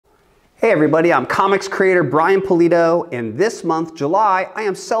Hey everybody, I'm comics creator Brian Pulido, and this month, July, I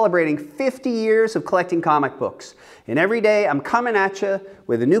am celebrating 50 years of collecting comic books. And every day I'm coming at you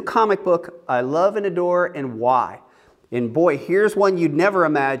with a new comic book I love and adore and why. And boy, here's one you'd never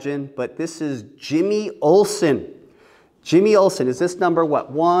imagine, but this is Jimmy Olsen. Jimmy Olsen, is this number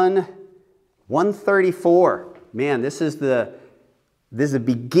what, 134? Man, this is the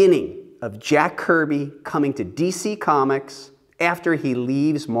beginning of Jack Kirby coming to DC Comics after he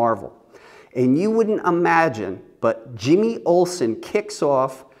leaves Marvel. And you wouldn't imagine, but Jimmy Olsen kicks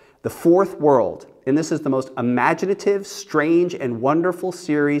off the Fourth World. And this is the most imaginative, strange, and wonderful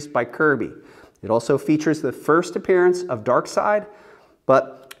series by Kirby. It also features the first appearance of Darkseid,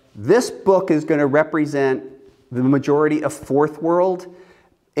 but this book is going to represent the majority of Fourth World.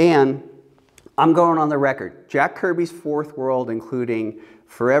 And I'm going on the record. Jack Kirby's Fourth World, including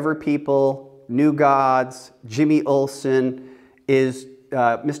Forever People, New Gods, Jimmy Olsen, is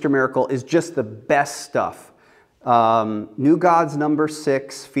Mr. Miracle is just the best stuff. New Gods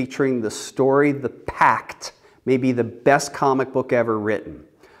 #6, featuring the story The Pact, may be the best comic book ever written.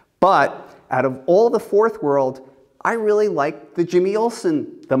 But out of all the Fourth World, I really like the Jimmy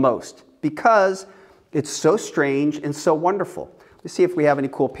Olsen the most because it's so strange and so wonderful. Let's see if we have any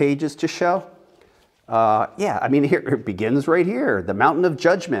cool pages to show. Yeah, I mean, here it begins right here. The Mountain of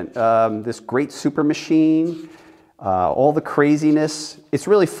Judgment, this great super machine. All the craziness. It's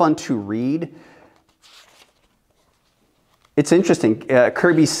really fun to read. It's interesting.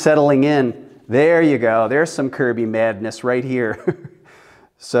 Kirby's settling in. There you go. There's some Kirby madness right here.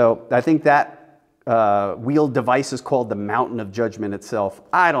 So I think that wheeled device is called the Mountain of Judgment itself.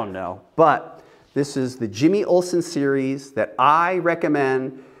 I don't know. But this is the Jimmy Olsen series that I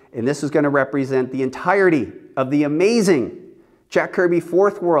recommend. And this is going to represent the entirety of the amazing Jack Kirby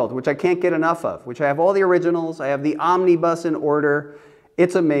Fourth World, which I can't get enough of, which I have all the originals. I have the omnibus in order.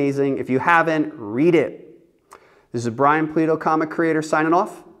 It's amazing. If you haven't, read it. This is Brian Pulido, comic creator, signing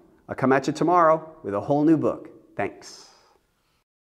off. I'll come at you tomorrow with a whole new book. Thanks.